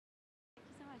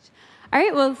All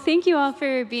right, well, thank you all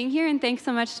for being here, and thanks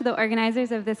so much to the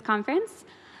organizers of this conference.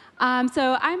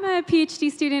 So I'm a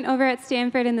PhD student over at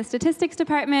Stanford in the statistics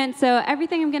department, so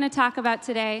everything I'm going to talk about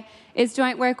today is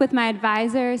joint work with my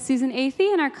advisor, Susan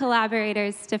Athey, and our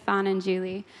collaborators, Stefan and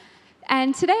Julie.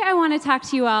 And today I want to talk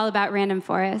to you all about random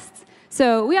forests.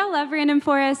 So we all love random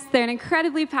forests. They're an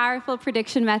incredibly powerful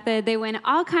prediction method. They win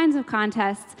all kinds of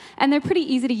contests, and they're pretty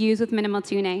easy to use with minimal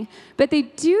tuning. But they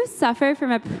do suffer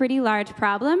from a pretty large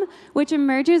problem, which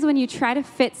emerges when you try to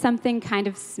fit something kind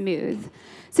of smooth.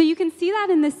 So you can see that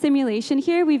in this simulation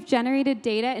here. We've generated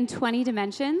data in 20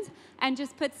 dimensions and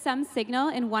just put some signal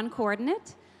in one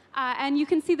coordinate. And you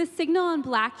can see the signal in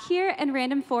black here and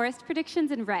random forest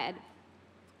predictions in red.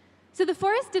 So the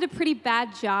forest did a pretty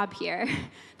bad job here.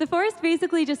 The forest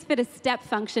basically just fit a step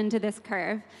function to this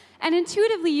curve. And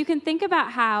intuitively, you can think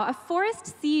about how a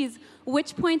forest sees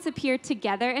which points appear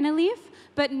together in a leaf,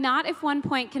 but not if one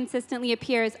point consistently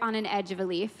appears on an edge of a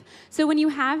leaf. So when you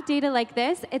have data like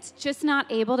this, it's just not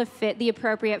able to fit the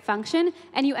appropriate function,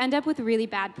 and you end up with really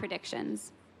bad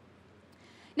predictions.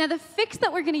 Now, the fix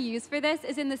that we're going to use for this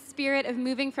is in the spirit of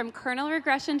moving from kernel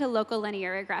regression to local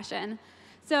linear regression.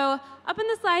 So up in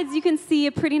the slides, you can see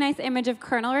a pretty nice image of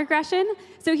kernel regression.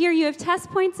 So here you have test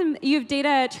points, and you have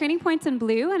data training points in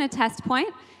blue and a test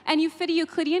point. And you fit a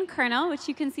Euclidean kernel, which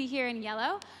you can see here in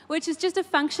yellow, which is just a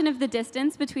function of the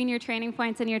distance between your training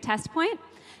points and your test point.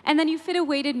 And then you fit a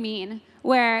weighted mean,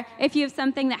 where if you have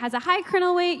something that has a high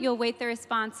kernel weight, you'll weight the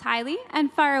response highly,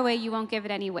 and far away, you won't give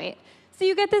it any weight. So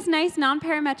you get this nice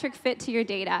non-parametric fit to your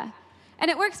data. And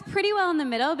it works pretty well in the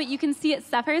middle, but you can see it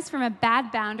suffers from a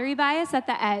bad boundary bias at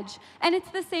the edge. And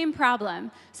it's the same problem.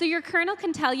 So your kernel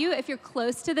can tell you if you're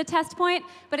close to the test point,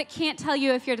 but it can't tell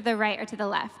you if you're to the right or to the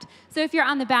left. So if you're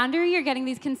on the boundary, you're getting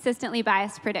these consistently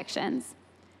biased predictions.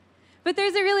 But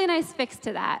there's a really nice fix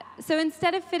to that. So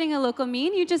instead of fitting a local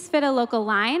mean, you just fit a local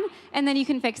line, and then you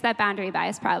can fix that boundary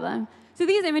bias problem. So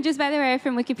these images, by the way, are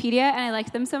from Wikipedia, and I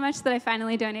liked them so much that I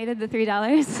finally donated the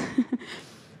 $3.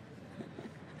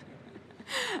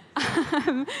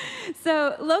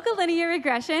 So local linear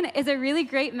regression is a really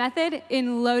great method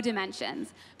in low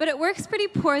dimensions, but it works pretty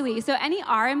poorly. So any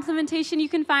R implementation you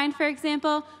can find, for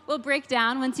example, will break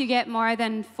down once you get more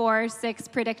than 4 or 6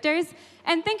 predictors.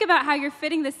 And think about how you're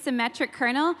fitting this symmetric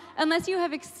kernel. Unless you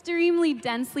have extremely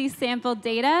densely sampled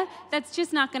data, that's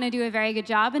just not going to do a very good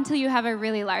job until you have a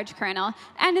really large kernel.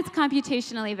 And it's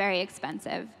computationally very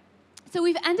expensive. So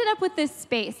we've ended up with this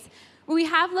space where we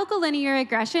have local linear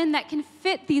regression that can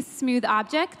fit these smooth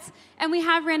objects, and we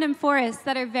have random forests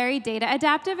that are very data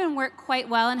adaptive and work quite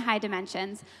well in high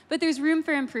dimensions. But there's room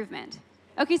for improvement.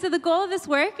 OK, so the goal of this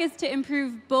work is to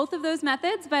improve both of those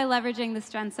methods by leveraging the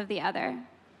strengths of the other.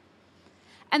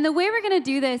 And the way we're going to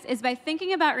do this is by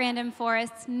thinking about random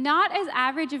forests not as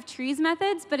average of trees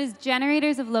methods, but as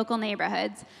generators of local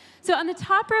neighborhoods. So on the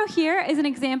top row here is an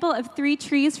example of 3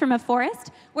 trees from a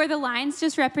forest, where the lines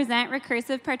just represent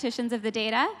recursive partitions of the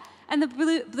data, and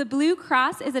the blue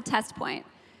cross is a test point.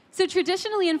 So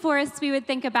traditionally in forests, we would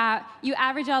think about you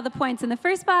average all the points in the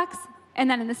first box, and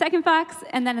then in the second box,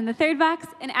 and then in the third box,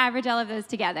 and average all of those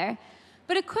together.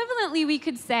 But equivalently, we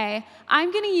could say,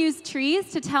 I'm going to use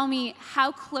trees to tell me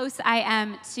how close I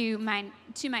am to my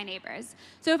neighbors.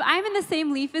 So if I'm in the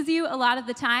same leaf as you a lot of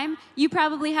the time, you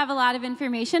probably have a lot of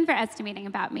information for estimating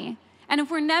about me. And if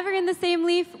we're never in the same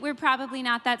leaf, we're probably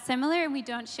not that similar, and we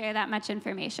don't share that much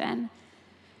information.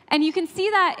 And you can see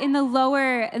that in the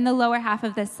lower half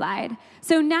of this slide.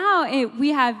 So now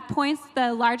we have points,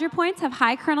 the larger points have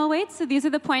high kernel weights. So these are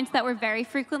the points that were very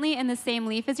frequently in the same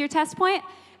leaf as your test point.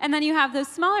 And then you have those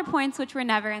smaller points which were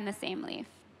never in the same leaf.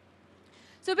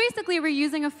 So basically, we're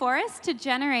using a forest to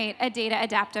generate a data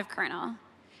adaptive kernel.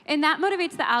 And that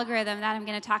motivates the algorithm that I'm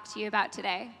going to talk to you about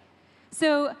today.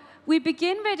 So we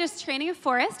begin by just training a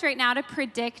forest right now to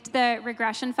predict the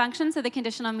regression function, so the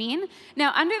conditional mean.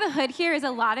 Now, under the hood here is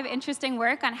a lot of interesting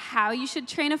work on how you should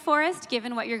train a forest,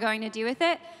 given what you're going to do with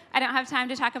it. I don't have time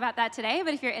to talk about that today,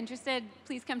 but if you're interested,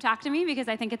 please come talk to me, because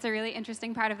I think it's a really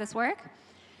interesting part of this work.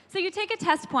 So you take a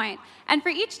test point, and for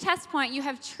each test point, you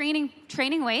have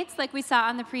training weights, like we saw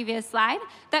on the previous slide,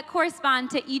 that correspond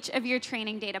to each of your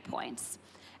training data points.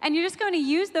 And you're just going to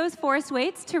use those forest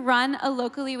weights to run a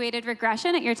locally weighted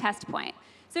regression at your test point.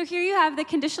 So here you have the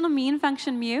conditional mean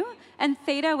function mu, and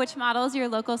theta, which models your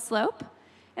local slope.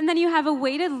 And then you have a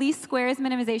weighted least squares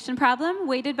minimization problem,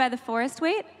 weighted by the forest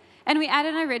weight. And we add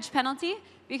in a ridge penalty,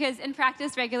 because in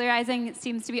practice, regularizing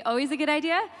seems to be always a good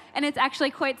idea, and it's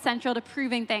actually quite central to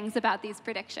proving things about these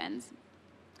predictions.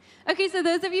 OK, so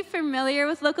those of you familiar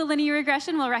with local linear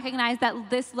regression will recognize that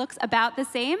this looks about the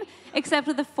same, except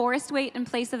with a forest weight in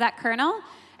place of that kernel.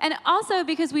 And also,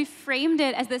 because we framed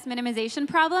it as this minimization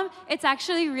problem, it's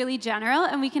actually really general,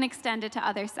 and we can extend it to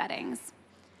other settings.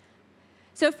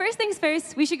 So first things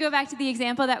first, we should go back to the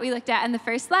example that we looked at in the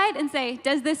first slide and say,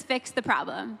 does this fix the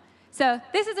problem? So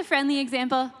this is a friendly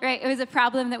example, right? It was a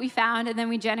problem that we found, and then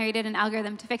we generated an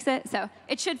algorithm to fix it. So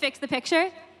it should fix the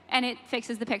picture, and it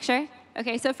fixes the picture.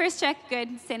 OK, so first check,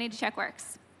 good. Sanity check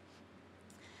works.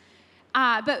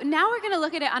 But now we're going to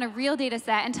look at it on a real data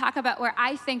set and talk about where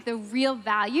I think the real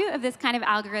value of this kind of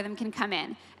algorithm can come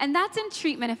in. And that's in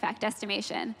treatment effect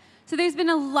estimation. So there's been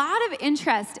a lot of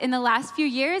interest in the last few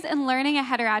years in learning a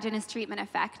heterogeneous treatment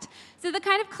effect. So the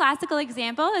kind of classical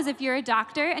example is if you're a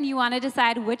doctor and you want to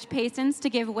decide which patients to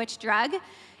give which drug.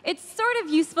 It's sort of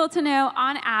useful to know,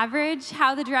 on average,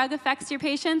 how the drug affects your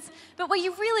patients. But what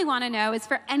you really want to know is,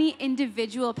 for any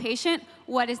individual patient,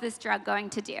 what is this drug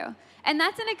going to do? And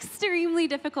that's an extremely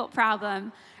difficult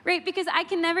problem, right? Because I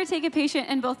can never take a patient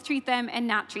and both treat them and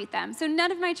not treat them. So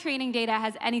none of my training data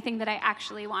has anything that I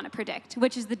actually want to predict,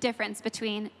 which is the difference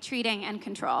between treating and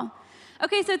control.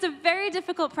 OK, so it's a very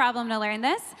difficult problem to learn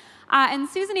this. And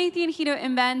Susan Athey and Hito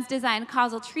Imbens designed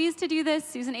causal trees to do this.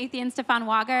 Susan Athey and Stefan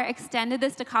Wager extended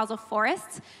this to causal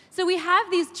forests. So we have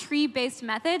these tree-based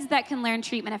methods that can learn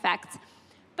treatment effects.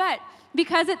 But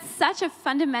because it's such a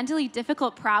fundamentally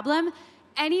difficult problem,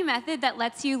 any method that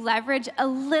lets you leverage a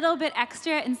little bit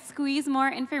extra and squeeze more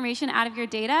information out of your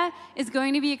data is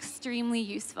going to be extremely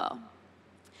useful.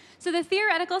 So the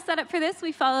theoretical setup for this,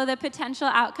 we follow the potential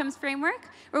outcomes framework,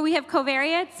 where we have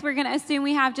covariates. We're going to assume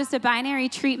we have just a binary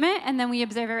treatment, and then we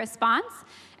observe a response.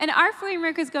 And our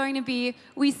framework is going to be,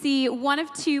 we see one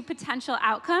of two potential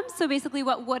outcomes, so basically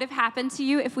what would have happened to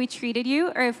you if we treated you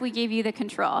or if we gave you the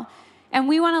control. And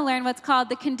we want to learn what's called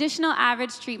the conditional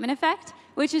average treatment effect,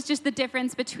 which is just the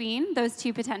difference between those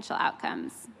two potential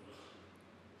outcomes.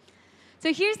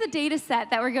 So here's the data set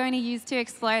that we're going to use to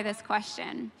explore this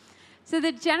question. So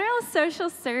the General Social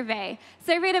Survey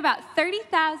surveyed about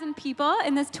 30,000 people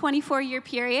in this 24-year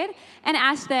period and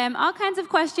asked them all kinds of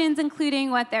questions, including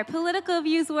what their political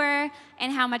views were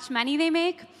and how much money they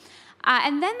make.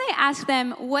 And then they asked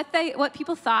them what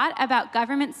people thought about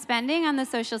government spending on the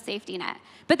social safety net.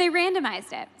 But they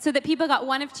randomized it so that people got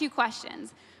one of two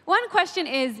questions. One question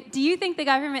is, do you think the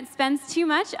government spends too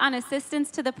much on assistance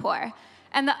to the poor?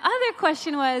 And the other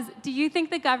question was, do you think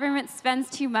the government spends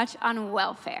too much on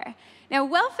welfare? Now,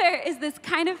 welfare is this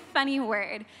kind of funny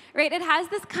word, right? It has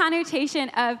this connotation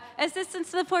of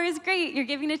assistance to the poor is great, you're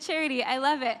giving to charity, I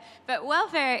love it. But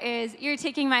welfare is you're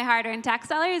taking my hard-earned tax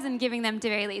dollars and giving them to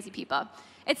very lazy people.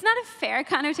 It's not a fair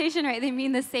connotation, right? They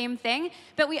mean the same thing,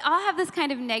 but we all have this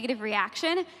kind of negative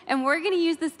reaction, and we're going to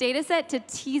use this data set to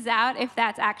tease out if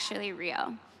that's actually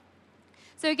real.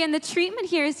 So again, the treatment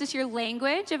here is just your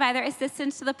language of either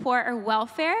assistance to the poor or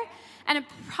welfare. And a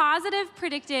positive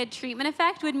predicted treatment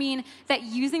effect would mean that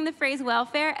using the phrase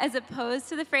welfare as opposed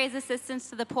to the phrase assistance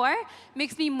to the poor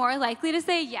makes me more likely to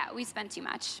say, yeah, we spend too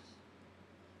much.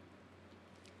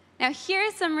 Now, here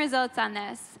are some results on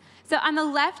this. So on the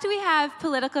left, we have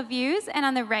political views, and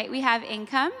on the right, we have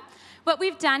income. What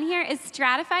we've done here is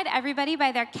stratified everybody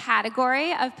by their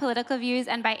category of political views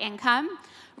and by income.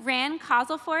 Ran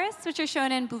causal forests, which are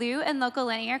shown in blue, and local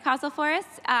linear causal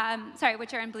forests,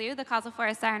 which are in blue. The causal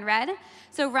forests are in red.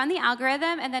 So run the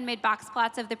algorithm and then made box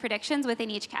plots of the predictions within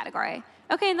each category.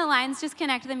 OK, and the lines just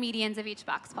connect the medians of each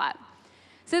box plot.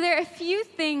 So there are a few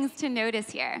things to notice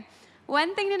here.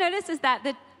 One thing to notice is that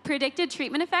the predicted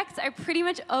treatment effects are pretty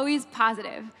much always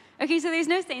positive. OK, so there's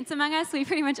no saints among us. We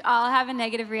pretty much all have a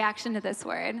negative reaction to this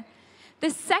word. The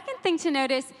second thing to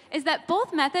notice is that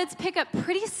both methods pick up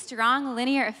pretty strong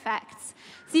linear effects.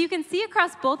 So you can see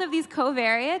across both of these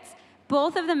covariates,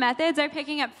 both of the methods are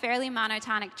picking up fairly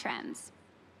monotonic trends.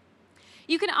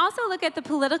 You can also look at the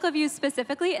political views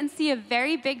specifically and see a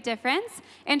very big difference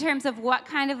in terms of what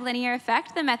kind of linear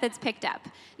effect the methods picked up.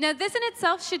 Now, this in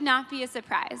itself should not be a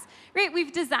surprise, right?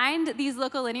 We've designed these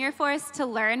local linear forests to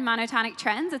learn monotonic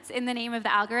trends. It's in the name of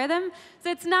the algorithm.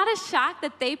 So it's not a shock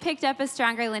that they picked up a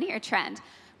stronger linear trend.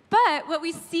 But what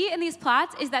we see in these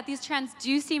plots is that these trends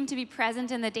do seem to be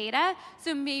present in the data,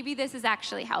 so maybe this is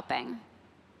actually helping.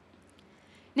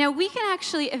 Now, we can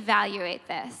actually evaluate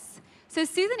this. So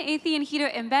Susan Athey and Hito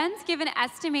Imbens give an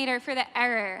estimator for the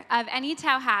error of any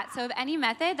tau hat, so of any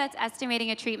method that's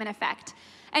estimating a treatment effect.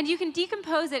 And you can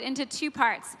decompose it into two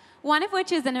parts, one of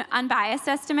which is an unbiased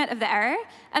estimate of the error,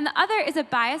 and the other is a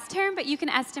biased term, but you can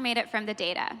estimate it from the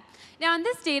data. Now, in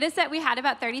this data set, we had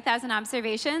about 30,000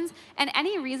 observations, and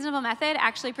any reasonable method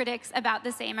actually predicts about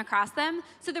the same across them.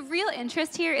 So the real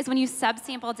interest here is when you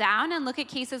subsample down and look at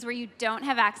cases where you don't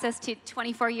have access to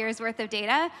 24 years worth of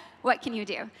data, what can you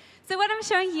do? So what I'm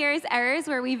showing here is errors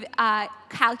where we've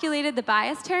calculated the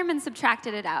bias term and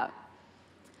subtracted it out.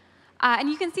 And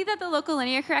you can see that the local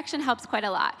linear correction helps quite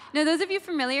a lot. Now, those of you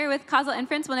familiar with causal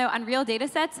inference will know on real data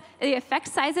sets, the effect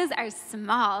sizes are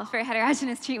small for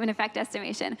heterogeneous treatment effect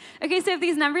estimation. OK, so if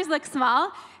these numbers look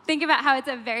small, think about how it's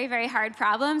a very, very hard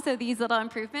problem. So these little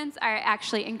improvements are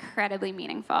actually incredibly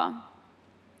meaningful.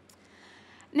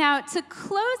 Now, to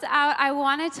close out, I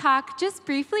want to talk just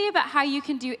briefly about how you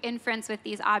can do inference with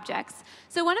these objects.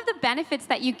 So one of the benefits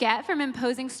that you get from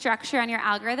imposing structure on your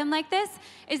algorithm like this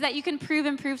is that you can prove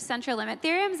improved central limit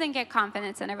theorems and get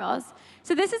confidence intervals.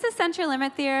 So this is a central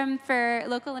limit theorem for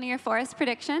local linear forest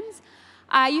predictions.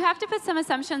 You have to put some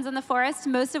assumptions on the forest,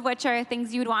 most of which are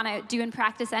things you would want to do in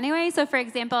practice anyway. So for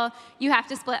example, you have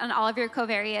to split on all of your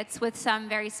covariates with some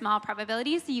very small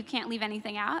probabilities, so you can't leave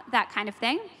anything out, that kind of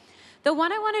thing. The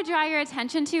one I want to draw your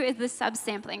attention to is the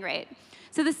subsampling rate.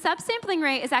 So the subsampling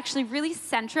rate is actually really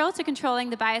central to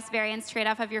controlling the bias variance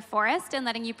trade-off of your forest and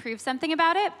letting you prove something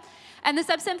about it. And the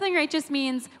subsampling rate just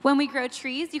means when we grow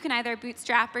trees, you can either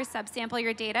bootstrap or subsample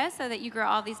your data so that you grow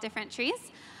all these different trees.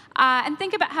 And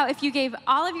think about how if you gave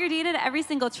all of your data to every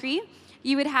single tree,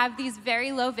 you would have these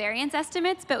very low variance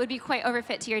estimates, but would be quite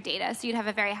overfit to your data, so you'd have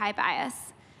a very high bias.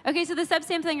 OK, so the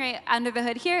subsampling rate under the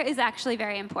hood here is actually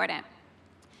very important.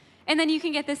 And then you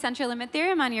can get the central limit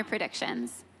theorem on your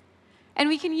predictions. And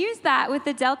we can use that with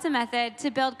the delta method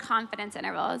to build confidence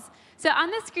intervals. So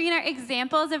on the screen are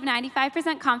examples of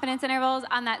 95% confidence intervals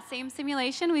on that same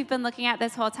simulation we've been looking at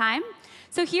this whole time.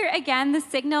 So here, again, the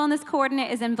signal in this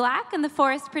coordinate is in black, and the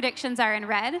forest predictions are in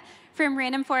red, from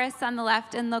random forests on the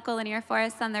left and local linear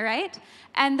forests on the right.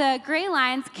 And the gray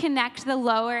lines connect the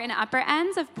lower and upper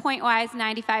ends of point-wise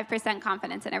 95%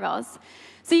 confidence intervals.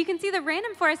 So you can see the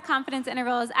random forest confidence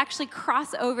intervals actually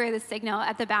cross over the signal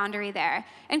at the boundary there.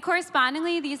 And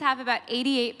correspondingly, these have about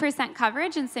 88%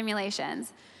 coverage in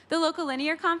simulations. The local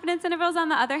linear confidence intervals, on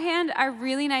the other hand, are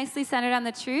really nicely centered on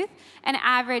the truth and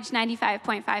average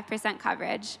 95.5%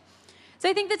 coverage. So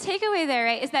I think the takeaway there,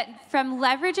 right, is that from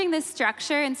leveraging this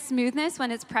structure and smoothness when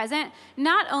it's present,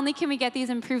 not only can we get these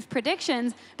improved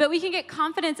predictions, but we can get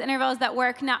confidence intervals that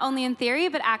work not only in theory,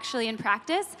 but actually in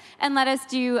practice, and let us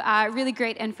do really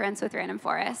great inference with random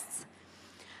forests.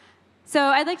 So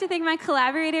I'd like to thank my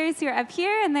collaborators who are up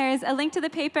here, and there's a link to the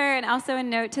paper and also a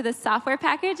note to the software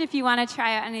package if you want to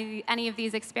try out any of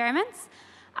these experiments.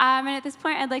 And at this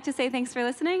point, I'd like to say thanks for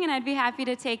listening, and I'd be happy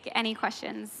to take any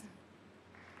questions.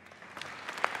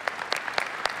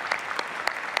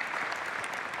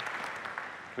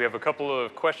 We have a couple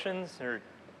of questions.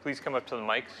 Please come up to the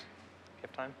mics if you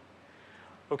have time.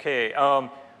 OK, well,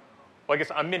 I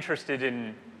guess I'm interested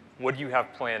in what do you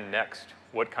have planned next?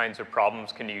 What kinds of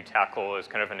problems can you tackle as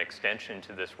kind of an extension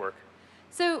to this work?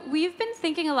 So we've been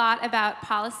thinking a lot about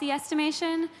policy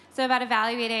estimation, so about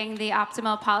evaluating the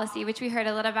optimal policy, which we heard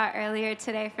a little about earlier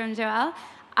today from Joel.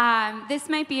 This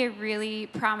might be a really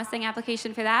promising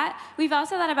application for that. We've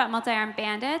also thought about multi-armed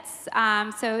bandits.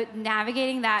 So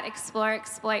navigating that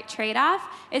explore-exploit trade-off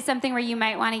is something where you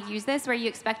might want to use this, where you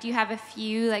expect you have a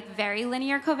few very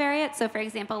linear covariates. So for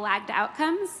example, lagged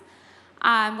outcomes,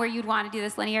 where you'd want to do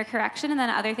this linear correction, and then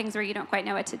other things where you don't quite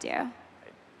know what to do. Right.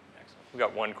 Excellent. We've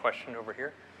got one question over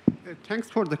here. Thanks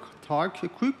for the talk. A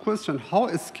quick question. How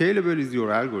scalable is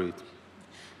your algorithm?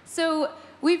 So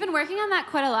we've been working on that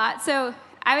quite a lot. So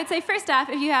I would say, first off,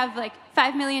 if you have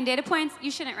 5 million data points, you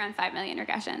shouldn't run 5 million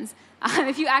regressions.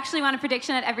 If you actually want a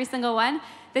prediction at every single one,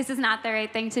 this is not the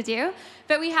right thing to do.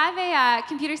 But we have a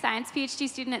computer science PhD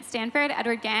student at Stanford,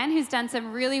 Edward Gann, who's done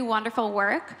some really wonderful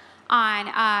work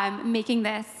on making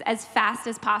this as fast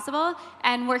as possible.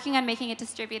 And working on making it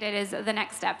distributed is the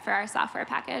next step for our software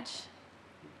package.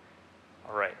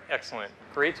 All right, excellent.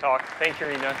 Great talk. Thank you,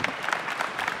 Rina.